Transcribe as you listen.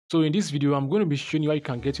So in this video, I'm going to be showing you how you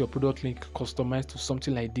can get your product link customized to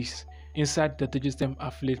something like this inside the Digistem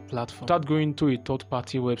affiliate platform. Start going to a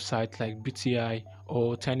third-party website like BTI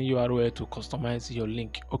or TinyURL to customize your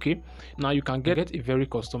link. Okay, now you can get a very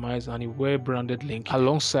customized and a well-branded link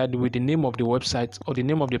alongside with the name of the website or the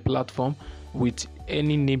name of the platform with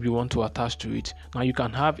any name you want to attach to it. Now you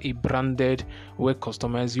can have a branded, well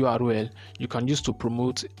customized URL you can use to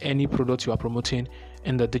promote any product you are promoting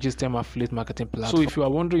in the Digistem affiliate marketing platform. So if you are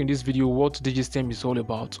wondering in this video what Digistem is all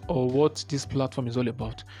about or what this platform is all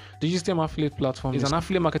about, Digistem affiliate platform is an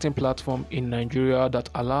affiliate marketing platform in Nigeria that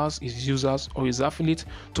allows its users or its affiliates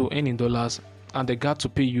to earn in dollars and they got to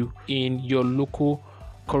pay you in your local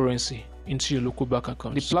currency into your local bank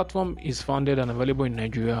account. The platform is founded and available in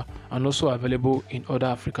Nigeria and also available in other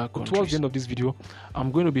African countries. Towards the end of this video,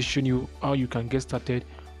 I'm going to be showing you how you can get started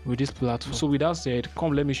with this platform. So with that said,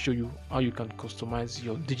 come let me show you how you can customize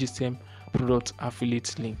your Digistem product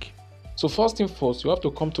affiliate link. So first thing first, you have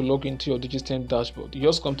to come to log into your Digistem dashboard. You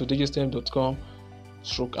just come to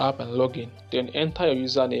digistem.com/app and log in. Then enter your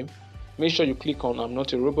username. Make sure you click on I'm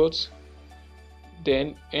not a robot.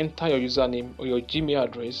 Then enter your username or your Gmail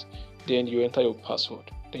address. Then you enter your password.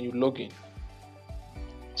 Then you log in.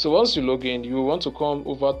 So once you log in, you want to come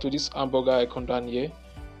over to this hamburger icon down here.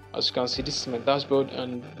 As you can see, this is my dashboard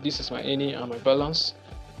and this is my earning and my balance.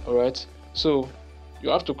 Alright, so you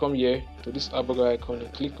have to come here to this hamburger icon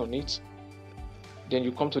and click on it. Then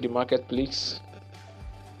you come to the marketplace.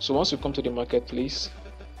 So once you come to the marketplace,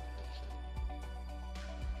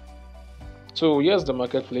 so here's the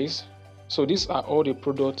marketplace. So these are all the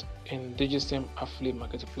products in Digistem affiliate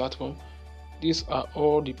marketing platform. These are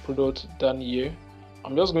all the products down here.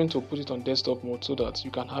 I'm just going to put it on desktop mode so that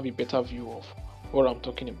you can have a better view of what I'm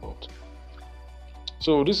talking about.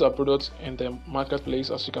 So these are products in the marketplace.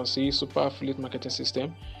 As you can see, super affiliate marketing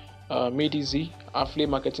system, made easy affiliate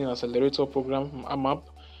marketing accelerator program, AMAP,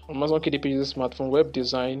 Amazon KDP smartphone, web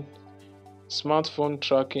design, smartphone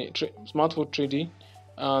tracking, smartphone trading,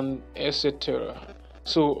 and etc.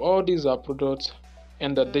 So all these are products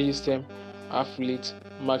in the Digistem affiliate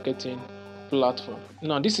marketing platform.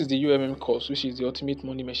 Now this is the UMM course, which is the ultimate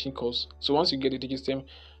money machine course. So once you get the Digistem,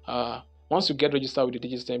 once you get registered with the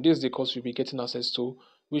Digistem, this is the course you'll be getting access to,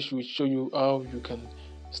 which will show you how you can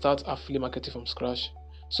start affiliate marketing from scratch.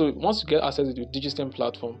 So once you get access to the Digistem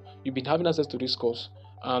platform, you've been having access to this course,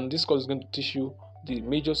 and this course is going to teach you the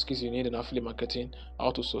major skills you need in affiliate marketing,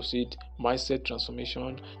 how to succeed, mindset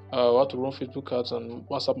transformation, how to run Facebook ads and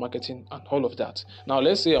WhatsApp marketing, and all of that. Now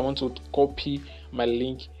let's say I want to copy my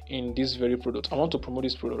link in this very product. I want to promote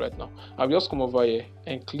this product right now. I'll just come over here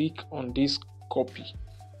and click on this copy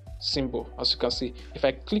symbol. As you can see, if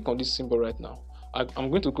I click on this symbol right now,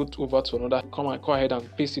 I'm going to go over to another. Go ahead and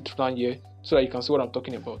paste it down here so that you can see what I'm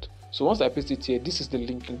talking about. So once I paste it here, this is the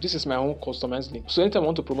link. This is my own customized link. So anytime I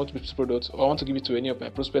want to promote this product or I want to give it to any of my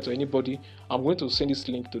prospects or anybody, I'm going to send this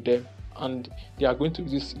link to them and they are going to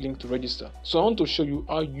use this link to register. So I want to show you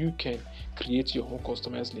how you can create your own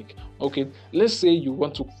customized link. Okay, let's say you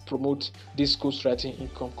want to promote this ghostwriting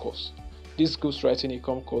income course. This ghostwriting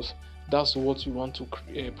income course, that's what you want to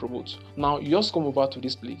promote. Now you just come over to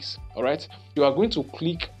this place. All right, you are going to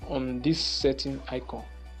click on this setting icon.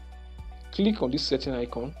 Click on this setting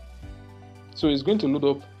icon. So it's going to load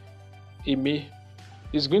up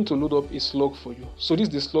it's going to load up a slug for you. So this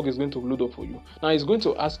the slug is going to load up for you. Now it's going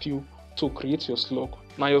to ask you to create your slug.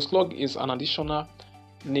 Now your slug is an additional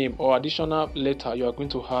name or additional letter you are going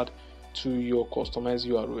to add to your customized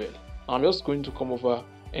URL. Now I'm just going to come over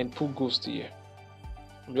and put ghost here.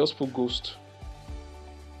 I'm just put ghost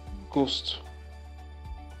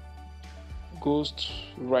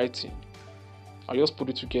writing. I'll just put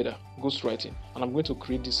it together, ghost writing, and I'm going to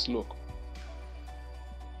create this slug.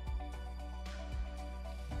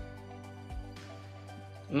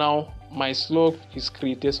 Now my slug is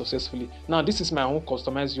created successfully. Now this is my own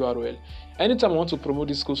customized URL. Anytime I want to promote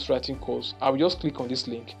this ghostwriting course, I will just click on this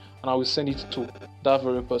link and I will send it to that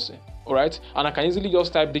very person. Alright, and I can easily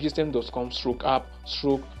just type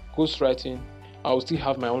digistem.com/app/ghostwriting. I will still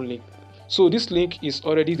have my own link. So this link is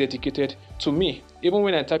already dedicated to me. Even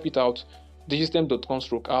when I type it out,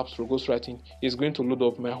 digistem.com/app/ghostwriting is going to load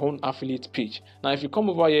up my own affiliate page. Now if you come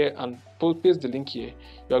over here and paste the link here,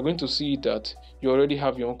 you are going to see that you already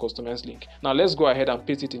have your own customized link. Now let's go ahead and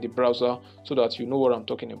paste it in the browser so that you know what I'm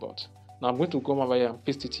talking about. Now I'm going to come over here and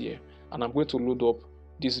paste it here, and I'm going to load up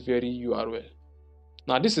this very URL.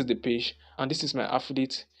 Now this is the page, and this is my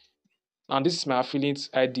affiliate, and this is my affiliate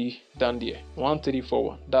ID down there,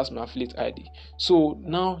 1341. That's my affiliate ID. So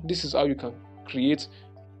now this is how you can create,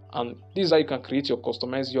 and this is how you can create your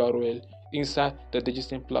customized URL inside the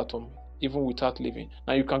Digistem platform even without leaving.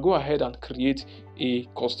 Now you can go ahead and create a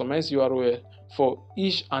customized URL for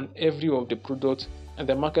each and every of the products and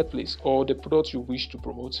the marketplace or the product you wish to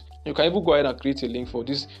promote. You can even go ahead and create a link for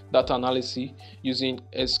this data analysis using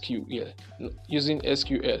SQL.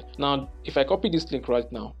 Now, if I copy this link right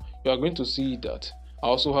now, you are going to see that I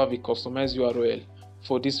also have a customized URL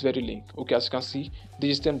for this very link. Okay, as you can see,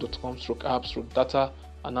 digistem.com/app/data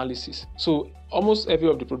analysis. So almost every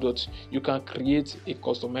of the products, you can create a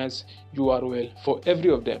customized URL for every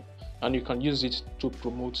of them, and you can use it to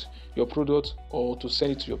promote your product or to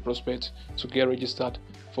send it to your prospect to get registered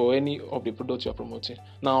for any of the products you're promoting.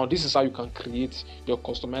 Now, this is how you can create your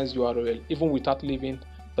customized URL even without leaving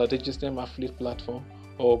the Digistem affiliate platform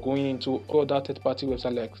or going into other third-party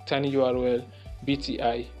websites like TinyURL,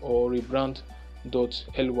 BTI, or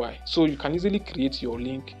rebrand.ly. So you can easily create your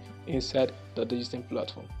link inside the Digistem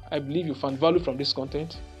platform. I believe you found value from this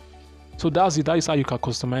content. So that's it. That is how you can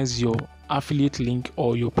customize your affiliate link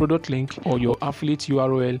or your product link or your affiliate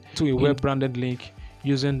URL to a web branded link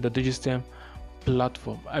using the Digistem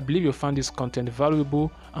platform. I believe you found this content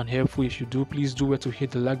valuable and helpful. If you do, please do well to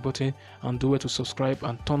hit the like button and do well to subscribe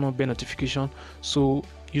and turn on bell notification so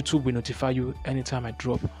YouTube will notify you anytime I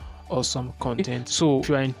drop awesome content. So if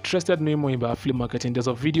you are interested in knowing more about affiliate marketing, there's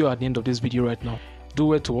a video at the end of this video right now. Do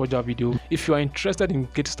well to watch that video. If you are interested in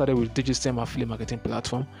getting started with Digistem affiliate marketing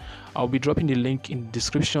platform, I'll be dropping the link in the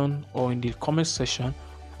description or in the comment section.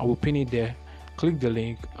 I will pin it there. Click the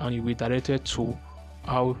link and you'll be directed to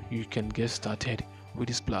how you can get started with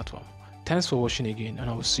this platform. Thanks for watching again, and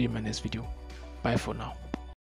I will see you in my next video. Bye for now.